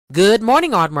Good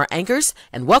morning, Ardmore anchors,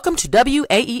 and welcome to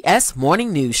WAES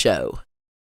Morning News Show.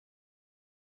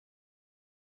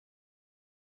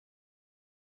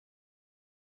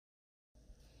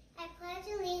 I pledge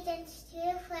allegiance to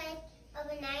the flag of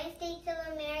the United States of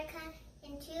America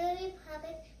and to the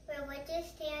republic for which it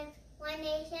stands, one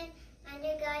nation,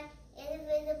 under God,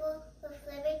 indivisible, with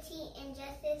liberty and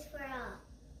justice for all.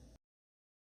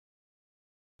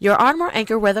 Your Ardmore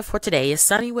anchor weather for today is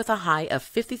sunny with a high of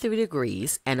 53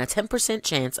 degrees and a 10%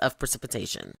 chance of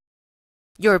precipitation.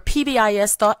 Your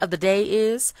PBIS thought of the day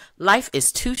is, life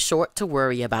is too short to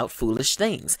worry about foolish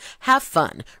things. Have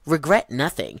fun, regret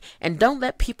nothing, and don't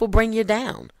let people bring you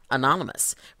down.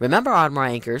 Anonymous. Remember, Ardmore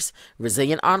anchors,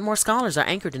 resilient Ardmore scholars are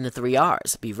anchored in the 3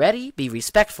 R's. Be ready, be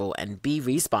respectful, and be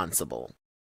responsible.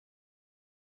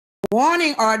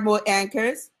 Morning, Ardmore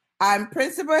anchors. I'm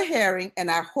Principal Herring,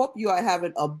 and I hope you are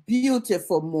having a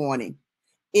beautiful morning.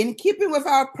 In keeping with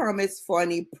our promise for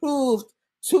an improved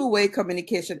two-way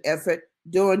communication effort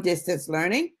during distance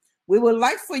learning, we would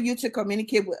like for you to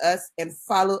communicate with us and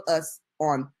follow us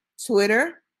on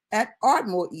Twitter at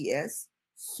ArdmoreES,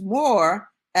 S'more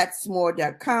at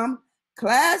s'more.com,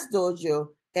 Class Dojo,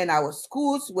 and our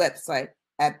school's website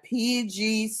at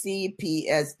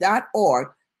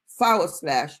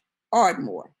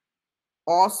pgcps.org/Ardmore.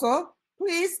 Also,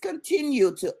 please continue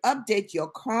to update your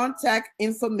contact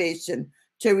information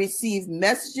to receive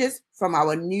messages from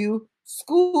our new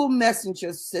school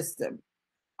messenger system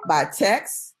by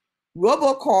text,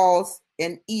 robocalls,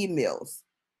 and emails.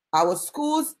 Our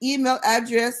school's email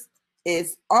address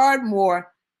is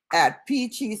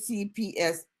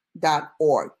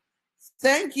ardmore@pgcps.org.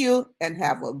 Thank you and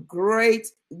have a great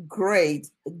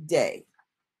day.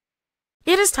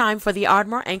 It is time for the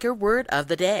Ardmore anchor word of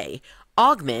the day.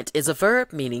 Augment is a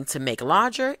verb meaning to make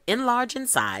larger, enlarge in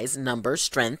size, number,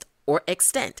 strength, or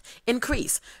extent,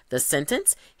 increase. The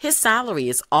sentence, his salary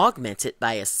is augmented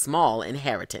by a small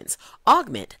inheritance.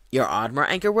 Augment, your Ardmore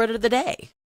anchor word of the day.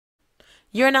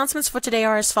 Your announcements for today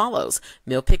are as follows.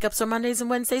 Meal pickups are Mondays and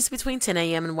Wednesdays between 10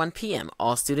 a.m. and 1 p.m.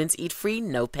 All students eat free,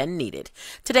 no pen needed.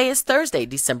 Today is Thursday,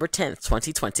 December 10th,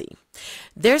 2020.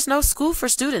 There's no school for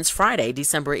students Friday,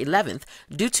 December 11th,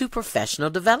 due to professional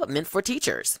development for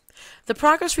teachers. The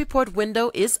progress report window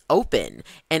is open,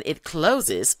 and it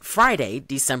closes Friday,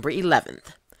 December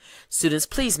 11th. Students,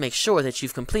 please make sure that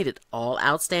you've completed all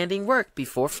outstanding work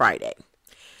before Friday.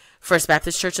 First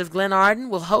Baptist Church of Glen Arden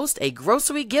will host a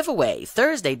grocery giveaway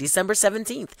Thursday, December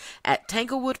 17th at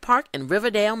Tanglewood Park in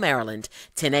Riverdale, Maryland,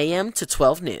 10 a.m. to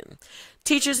 12 noon.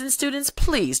 Teachers and students,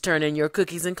 please turn in your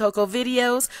cookies and cocoa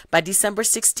videos by December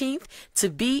 16th to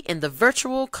be in the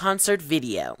virtual concert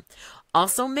video.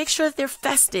 Also, make sure that they're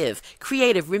festive,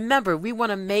 creative. Remember, we want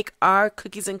to make our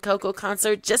cookies and cocoa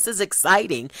concert just as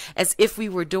exciting as if we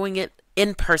were doing it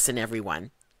in person, everyone.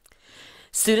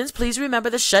 Students, please remember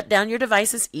to shut down your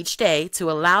devices each day to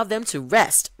allow them to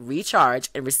rest, recharge,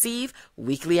 and receive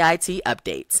weekly IT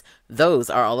updates. Those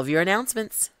are all of your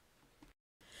announcements.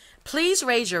 Please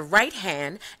raise your right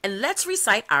hand and let's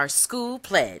recite our school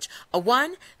pledge. A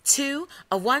 1, 2,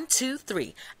 a 1, 2,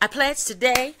 3. I pledge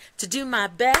today to do my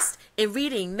best in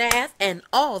reading, math, and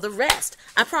all the rest.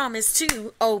 I promise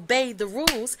to obey the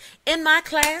rules in my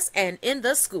class and in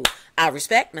the school. I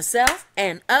respect myself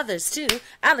and others too.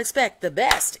 I'll expect the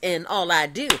best in all I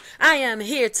do. I am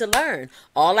here to learn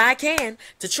all I can,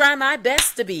 to try my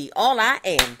best to be all I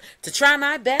am, to try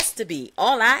my best to be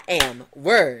all I am.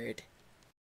 Word.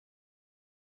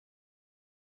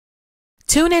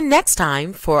 Tune in next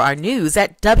time for our news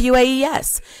at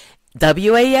WAES.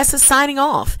 WAES is signing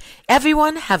off.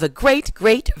 Everyone have a great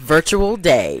virtual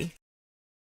day.